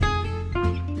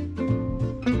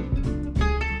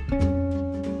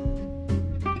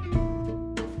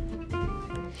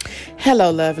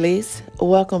Hello, lovelies.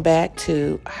 Welcome back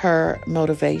to Her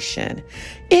Motivation.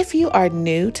 If you are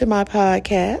new to my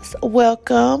podcast,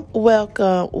 welcome.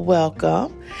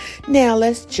 Now,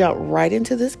 let's jump right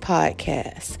into this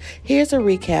podcast. Here's a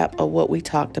recap of what we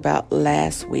talked about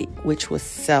last week, which was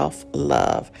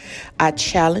self-love. I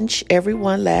challenged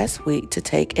everyone last week to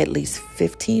take at least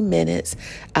 15 minutes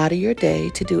out of your day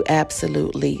to do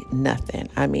absolutely nothing.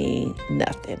 I mean,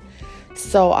 nothing.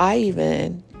 So I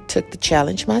even took the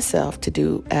challenge myself to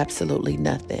do absolutely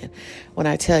nothing. When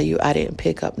I tell you I didn't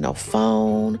pick up no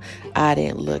phone, I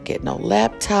didn't look at no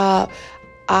laptop,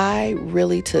 I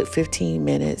really took 15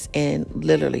 minutes and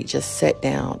literally just sat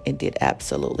down and did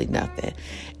absolutely nothing.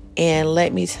 And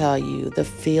let me tell you, the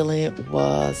feeling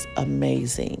was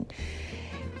amazing.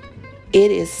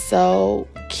 It is so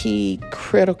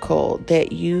critical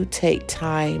that you take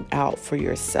time out for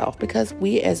yourself, because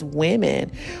we as women,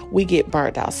 we get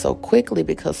burnt out so quickly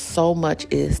because so much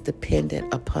is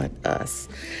dependent upon us.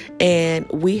 And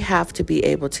we have to be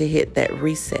able to hit that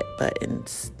reset button,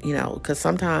 because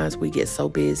sometimes we get so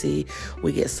busy,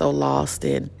 we get so lost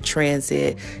in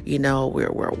transit.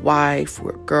 We're a wife,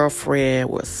 we're a girlfriend,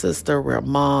 we're a sister, we're a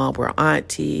mom, we're an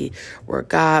auntie, we're a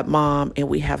godmom, and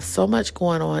we have so much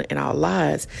going on in our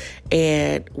lives.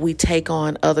 And we take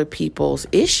on other people's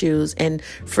issues and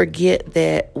forget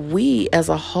that we as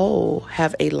a whole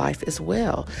have a life as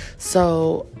well.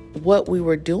 So what we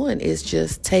were doing is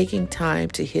just taking time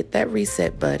to hit that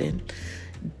reset button,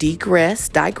 digress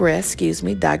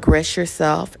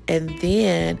yourself, and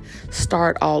then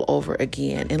start all over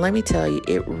again. And let me tell you,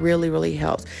 it really, really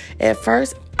helps. At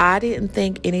first, I didn't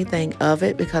think anything of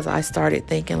it because I started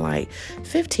thinking like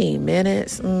 15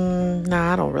 minutes.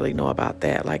 I don't really know about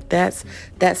that. Like that's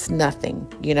nothing,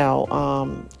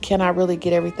 can I really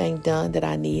get everything done that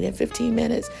I need in 15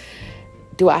 minutes?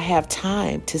 Do I have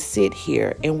time to sit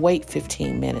here and wait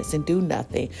 15 minutes and do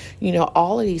nothing?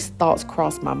 All of these thoughts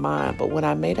crossed my mind. But when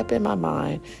I made up in my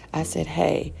mind, I said,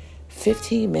 hey,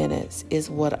 15 minutes is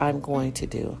what I'm going to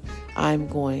do. I'm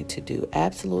going to do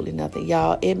absolutely nothing.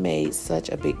 Y'all, it made such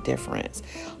a big difference.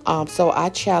 So I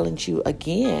challenge you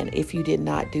again, if you did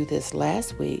not do this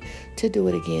last week, to do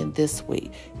it again this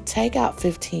week. Take out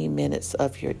 15 minutes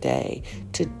of your day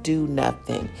to do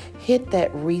nothing. Hit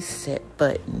that reset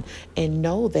button and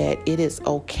know that it is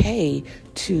okay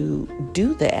to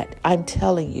do that. I'm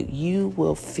telling you, you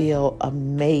will feel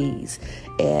amazed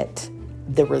at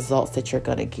the results that you're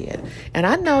going to get. And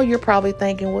I know you're probably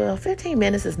thinking, well, 15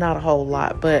 minutes is not a whole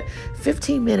lot, but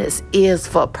 15 minutes is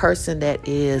for a person that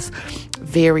is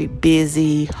very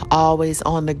busy, always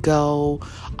on the go,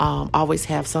 always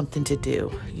have something to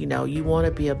do. You want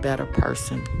to be a better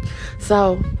person.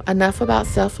 So enough about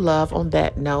self-love on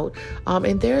that note.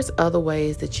 And there's other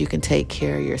ways that you can take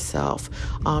care of yourself.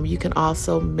 You can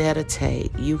also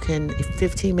meditate. If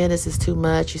 15 minutes is too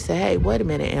much, you say, hey, wait a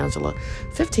minute, Angela,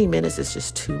 15 minutes is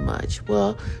just too much.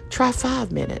 Well, try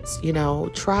 5 minutes,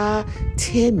 try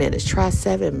 10 minutes, try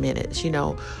 7 minutes,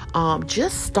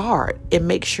 just start and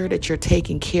make sure that you're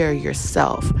taking care of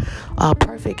yourself. A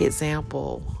perfect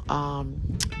example,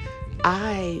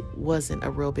 I wasn't a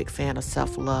real big fan of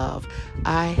self-love.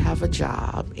 I have a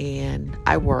job and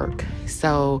I work.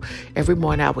 So every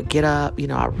morning I would get up,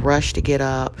 I rush to get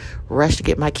up, rush to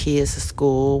get my kids to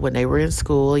school when they were in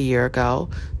school a year ago.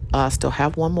 I still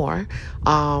have one more.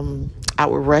 I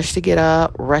would rush to get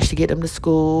up, rush to get them to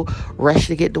school, rush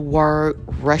to get to work,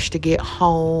 rush to get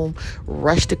home,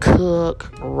 rush to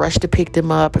cook, rush to pick them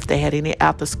up if they had any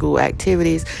after school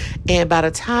activities. And by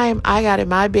the time I got in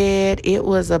my bed,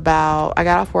 I got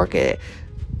off work at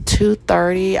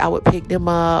 2:30. I would pick them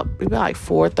up maybe like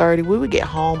 4:30. We would get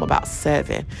home about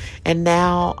 7. And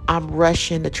now I'm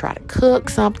rushing to try to cook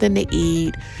something to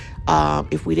eat.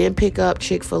 If we didn't pick up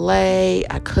Chick-fil-A,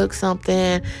 I cooked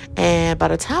something. And by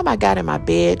the time I got in my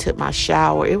bed, took my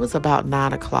shower, it was about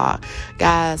 9 o'clock.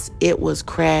 Guys, it was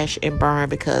crash and burn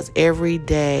because every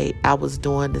day I was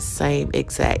doing the same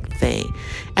exact thing.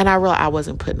 And I realized I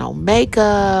wasn't putting on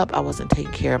makeup. I wasn't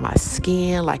taking care of my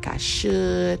skin like I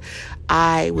should.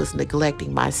 I was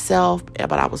neglecting myself,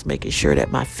 but I was making sure that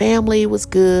my family was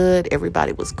good.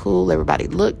 Everybody was cool. Everybody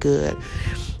looked good.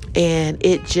 And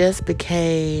it just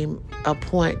became a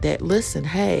point that, listen,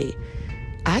 hey,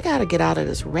 I got to get out of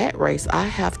this rat race. I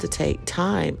have to take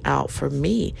time out for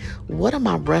me. What am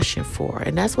I rushing for?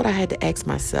 And that's what I had to ask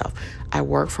myself. I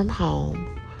work from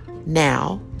home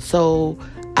now, so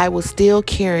I was still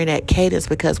carrying that cadence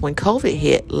because when COVID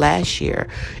hit last year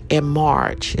in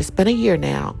March, it's been a year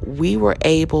now, we were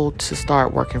able to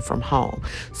start working from home.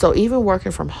 So even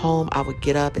working from home, I would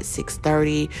get up at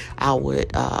 6:30. I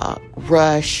would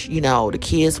rush, the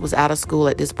kids was out of school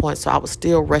at this point. So I was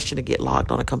still rushing to get logged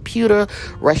on a computer,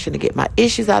 rushing to get my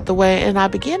issues out the way. And I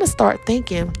began to start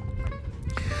thinking,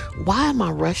 why am I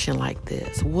rushing like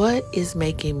this? What is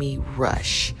making me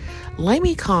rush? Let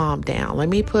me calm down. Let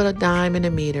me put a dime in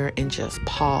the meter and just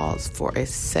pause for a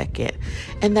second.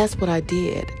 And that's what I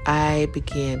did. I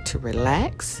began to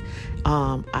relax.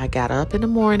 I got up in the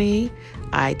morning.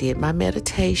 I did my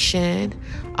meditation.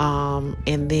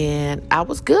 And then I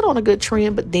was good on a good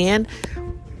trend, but then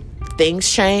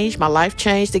things changed. My life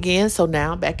changed again. So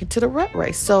now I'm back into the rut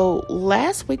race. So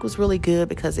last week was really good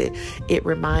because it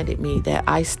reminded me that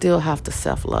I still have to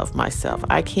self-love myself.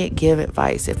 I can't give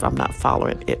advice if I'm not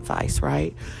following advice,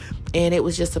 right? And it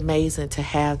was just amazing to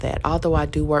have that. Although I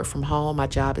do work from home, my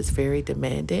job is very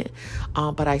demanding,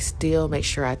 but I still make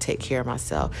sure I take care of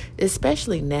myself.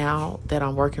 Especially now that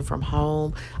I'm working from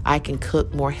home, I can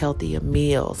cook more healthier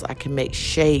meals. I can make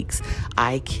shakes.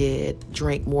 I could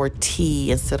drink more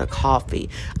tea instead of coffee.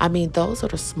 I mean, those are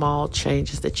the small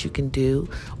changes that you can do.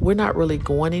 We're not really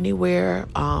going anywhere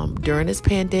during this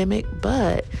pandemic,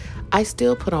 but I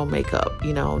still put on makeup,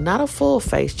 not a full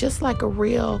face, just like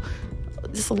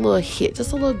just a little hit,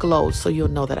 just a little glow, so you'll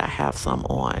know that I have some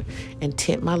on, and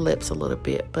tint my lips a little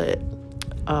bit. But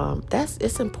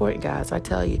it's important, guys. I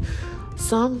tell you,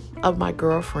 some of my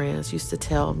girlfriends used to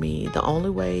tell me the only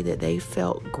way that they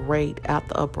felt great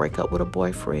after a breakup with a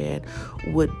boyfriend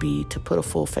would be to put a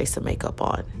full face of makeup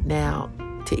on. Now,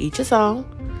 to each his own.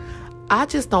 I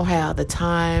just don't have the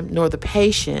time nor the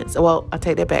patience. Well, I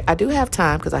take that back. I do have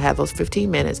time because I have those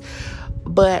 15 minutes.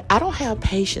 But I don't have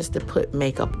patience to put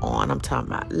makeup on. I'm talking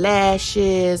about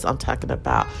lashes. I'm talking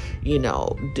about,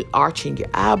 arching your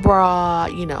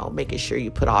eyebrow, making sure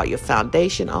you put all your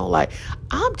foundation on. Like,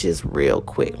 I'm just real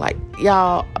quick. Like,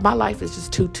 y'all, my life is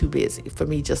just too busy for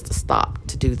me just to stop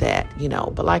to do that,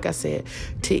 But like I said,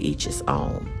 to each his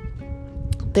own.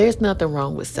 There's nothing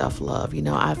wrong with self-love.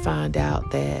 I find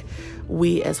out that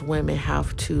we as women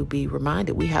have to be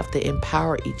reminded. We have to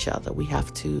empower each other. We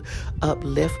have to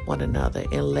uplift one another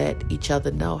and let each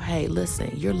other know, hey,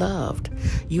 listen, you're loved.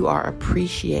 You are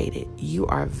appreciated. You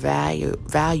are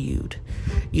valued.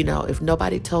 If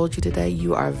nobody told you today,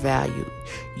 you are valued.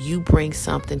 You bring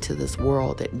something to this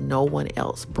world that no one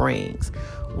else brings.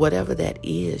 Whatever that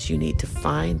is, you need to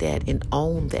find that and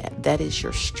own that. That is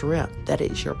your strength. That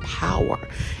is your power.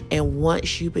 And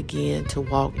once you begin to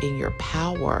walk in your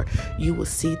power, you will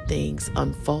see things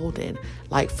unfolding.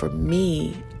 Like for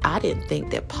me, I didn't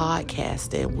think that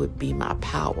podcasting would be my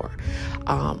power.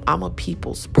 I'm a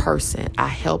people's person. I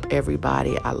help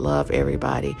everybody. I love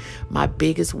everybody. My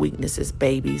biggest weakness is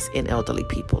babies and elderly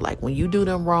people. Like when you do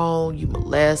them wrong, you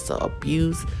molest or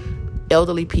abuse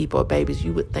elderly people or babies,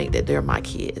 you would think that they're my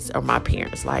kids or my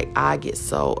parents. Like, I get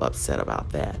so upset about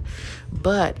that.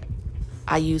 But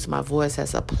I use my voice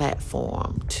as a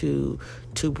platform to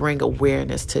bring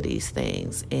awareness to these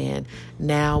things. And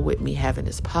now with me having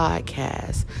this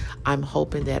podcast, I'm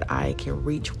hoping that I can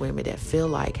reach women that feel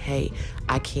like, hey,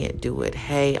 I can't do it.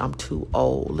 Hey, I'm too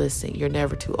old. Listen, you're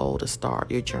never too old to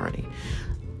start your journey.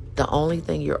 The only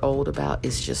thing you're old about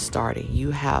is just starting.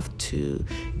 You have to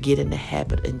get in the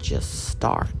habit and just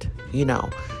start,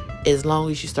 as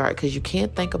long as you start, because you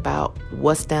can't think about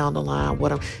what's down the line.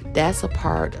 That's a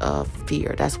part of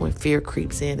fear. That's when fear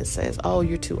creeps in and says, oh,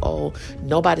 you're too old.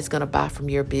 Nobody's going to buy from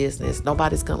your business.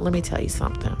 Let me tell you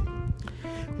something.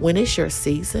 When it's your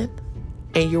season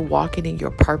and you're walking in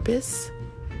your purpose,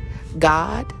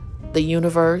 God, the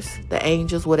universe, the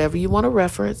angels, whatever you want to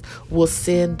reference, will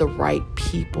send the right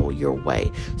people your way.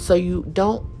 So you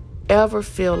don't ever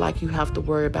feel like you have to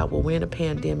worry about, well, we're in a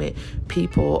pandemic,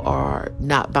 people are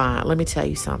not buying. Let me tell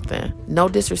you something. No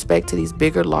disrespect to these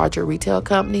bigger, larger retail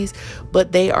companies,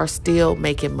 but they are still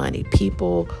making money.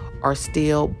 People are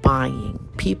still buying.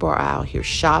 People are out here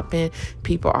shopping.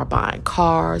 People are buying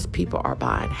cars. People are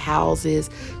buying houses.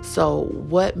 So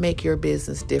what make your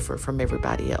business different from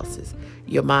everybody else's?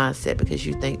 Your mindset, because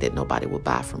you think that nobody will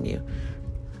buy from you.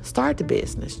 Start the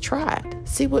business. Try it.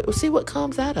 See what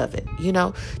comes out of it.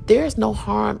 There's no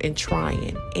harm in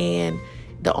trying. And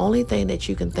the only thing that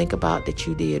you can think about that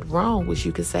you did wrong was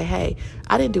you could say, hey,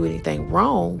 I didn't do anything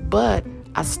wrong, but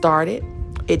I started.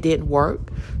 It didn't work.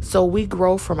 So we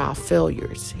grow from our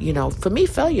failures. For me,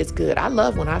 failure is good. I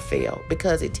love when I fail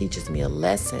because it teaches me a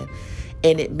lesson.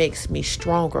 and it makes me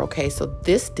stronger. Okay, so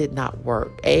this did not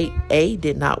work. A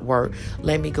did not work.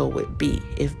 Let me go with B.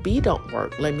 If B don't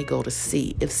work, let me go to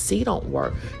C. If C don't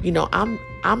work,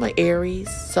 I'm an Aries,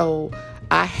 so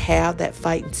I have that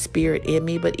fighting spirit in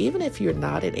me. But even if you're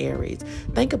not an Aries,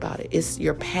 think about it. It's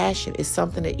your passion. It's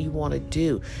something that you want to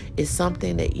do. It's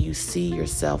something that you see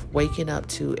yourself waking up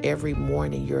to every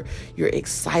morning. You're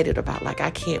excited about. Like,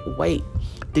 I can't wait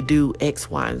to do X,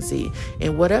 Y, and Z.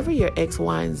 And whatever your X,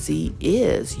 Y, and Z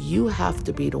is, you have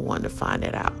to be the one to find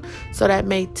it out. So that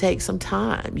may take some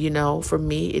time. For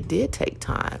me, it did take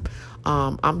time.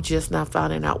 I'm just now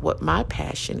finding out what my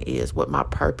passion is, what my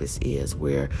purpose is.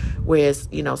 Whereas,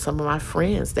 some of my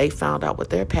friends, they found out what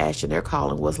their passion, their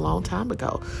calling was a long time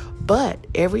ago. But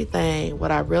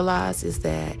what I realize is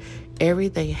that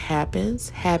everything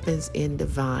happens in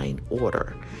divine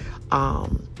order.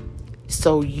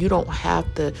 So you don't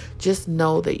have to, just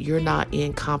know that you're not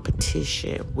in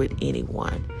competition with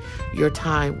anyone. Your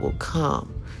time will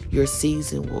come. Your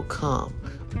season will come.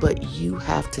 But you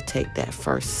have to take that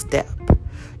first step,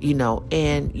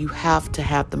 and you have to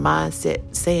have the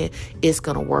mindset saying it's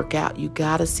going to work out. You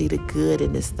got to see the good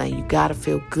in this thing. You got to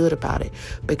feel good about it,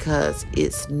 because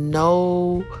it's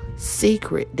no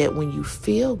secret that when you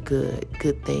feel good,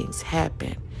 good things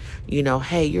happen.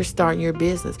 Hey, you're starting your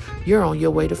business. You're on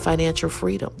your way to financial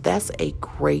freedom. That's a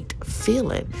great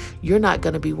feeling. You're not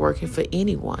going to be working for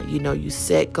anyone. You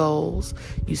set goals,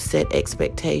 you set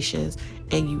expectations,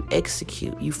 and you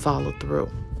execute, you follow through.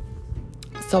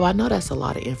 So I know that's a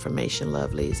lot of information,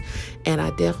 lovelies, and I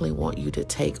definitely want you to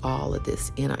take all of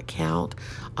this in account.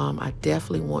 I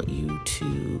definitely want you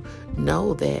to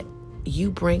know that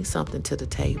you bring something to the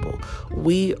table.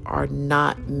 We are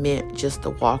not meant just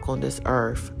to walk on this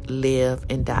earth, live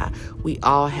and die. We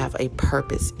all have a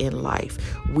purpose in life.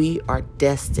 We are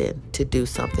destined to do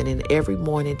something. And every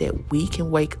morning that we can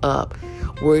wake up,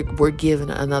 we're given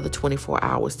another 24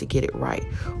 hours to get it right.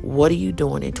 What are you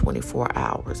doing in 24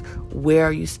 hours? Where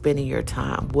are you spending your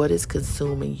time? What is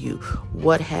consuming you?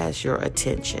 What has your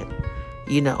attention?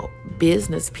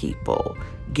 Business people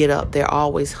get up. They're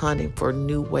always hunting for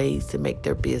new ways to make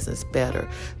their business better.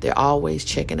 They're always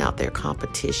checking out their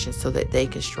competition so that they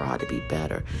can strive to be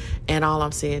better. And all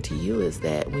I'm saying to you is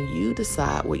that when you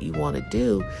decide what you want to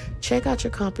do, check out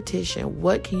your competition.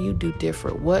 What can you do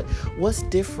different? What's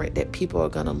different that people are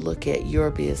going to look at your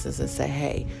business and say,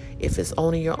 hey, if it's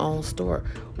owning your own store,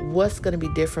 what's going to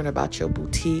be different about your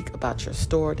boutique, about your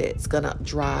store that's going to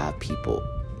drive people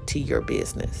to your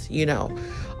business?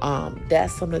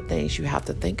 That's some of the things you have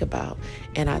to think about.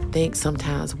 And I think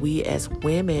sometimes we as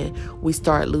women, we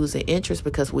start losing interest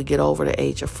because we get over the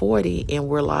age of 40 and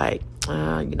we're like,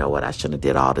 you know what, I shouldn't have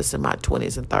did all this in my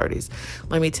 20s and 30s.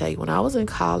 Let me tell you, when I was in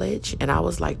college and I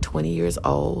was like 20 years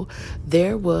old,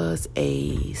 there was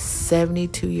a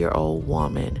 72-year-old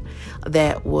woman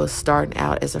that was starting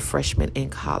out as a freshman in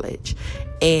college.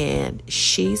 And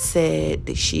she said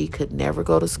that she could never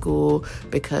go to school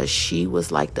because she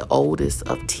was like the oldest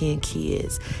of 10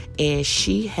 kids. And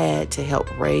she had to help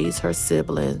raise her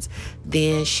siblings.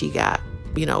 Then she got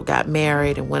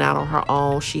married and went out on her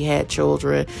own. She had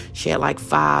children. She had like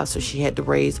 5, so she had to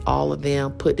raise all of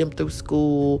them, put them through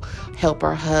school, help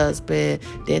her husband,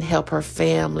 then help her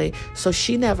family. So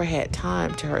she never had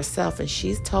time to herself. And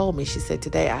she's told me, she said,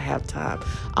 today I have time.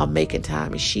 I'm making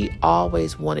time. And she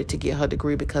always wanted to get her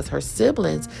degree because her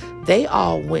siblings, they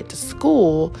all went to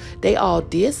school. They all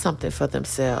did something for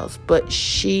themselves, but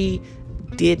she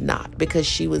did not, because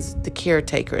she was the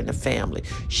caretaker in the family.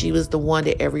 She was the one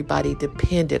that everybody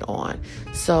depended on.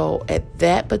 So at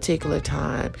that particular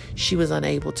time, she was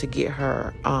unable to get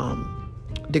her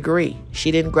degree.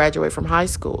 She didn't graduate from high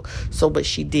school. But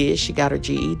she did. She got her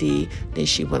GED. Then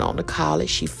she went on to college.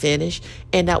 She finished.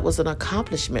 And that was an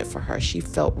accomplishment for her. She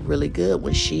felt really good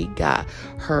when she got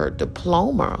her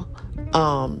diploma,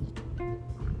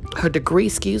 her degree,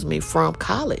 from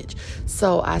college.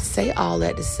 So I say all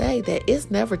that to say that it's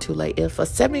never too late. If a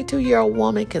 72-year-old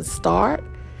woman can start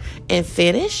and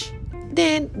finish,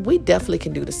 then we definitely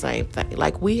can do the same thing.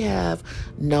 Like, we have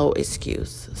no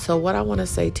excuse. So what I want to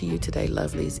say to you today,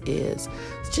 lovelies, is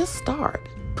just start.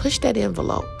 Push that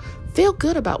envelope. Feel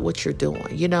good about what you're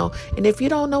doing, And if you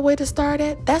don't know where to start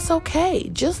at, that's okay.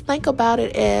 Just think about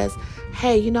it as,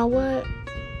 hey, you know what?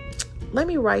 Let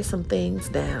me write some things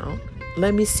down.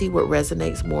 Let me see what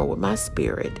resonates more with my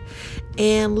spirit.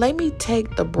 And let me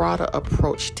take the broader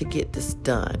approach to get this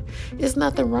done. There's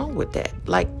nothing wrong with that.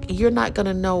 Like, you're not going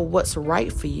to know what's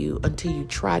right for you until you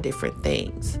try different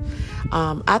things.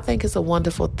 I think it's a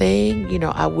wonderful thing.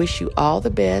 I wish you all the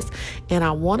best. And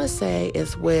I want to say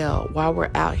as well, while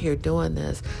we're out here doing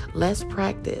this, let's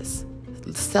practice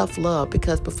self-love,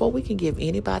 because before we can give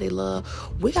anybody love,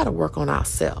 we got to work on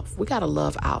ourselves. We got to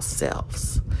love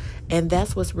ourselves. And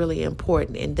that's what's really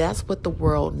important. And that's what the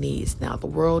world needs now. The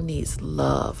world needs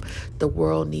love. The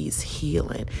world needs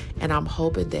healing. And I'm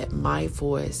hoping that my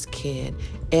voice can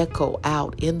echo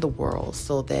out in the world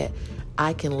so that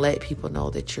I can let people know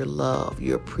that you're loved,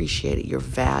 you're appreciated, you're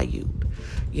valued.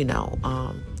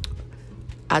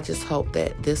 I just hope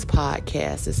that this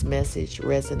podcast, this message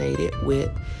resonated with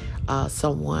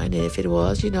someone. And if it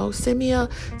was, send me a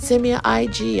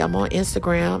IG. I'm on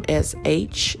Instagram as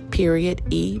H.E.R.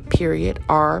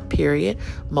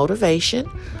 motivation.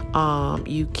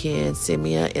 You can send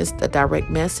me a direct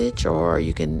message, or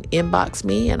you can inbox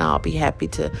me, and I'll be happy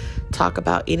to talk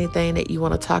about anything that you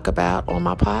want to talk about on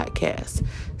my podcast.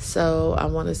 So I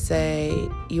want to say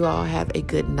you all have a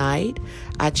good night.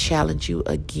 I challenge you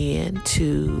again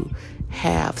to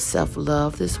have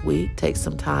self-love this week. Take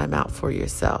some time out for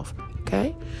yourself.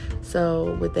 Okay?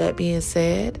 So with that being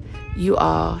said, you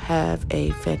all have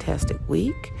a fantastic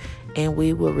week, and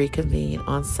we will reconvene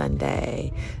on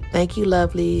Sunday. Thank you,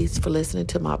 lovelies, for listening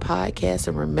to my podcast.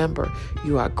 And remember,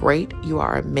 you are great. You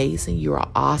are amazing. You are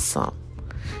awesome.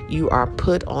 You are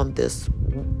put on this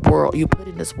world. You put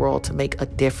in this world to make a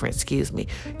difference.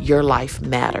 Your life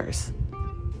matters.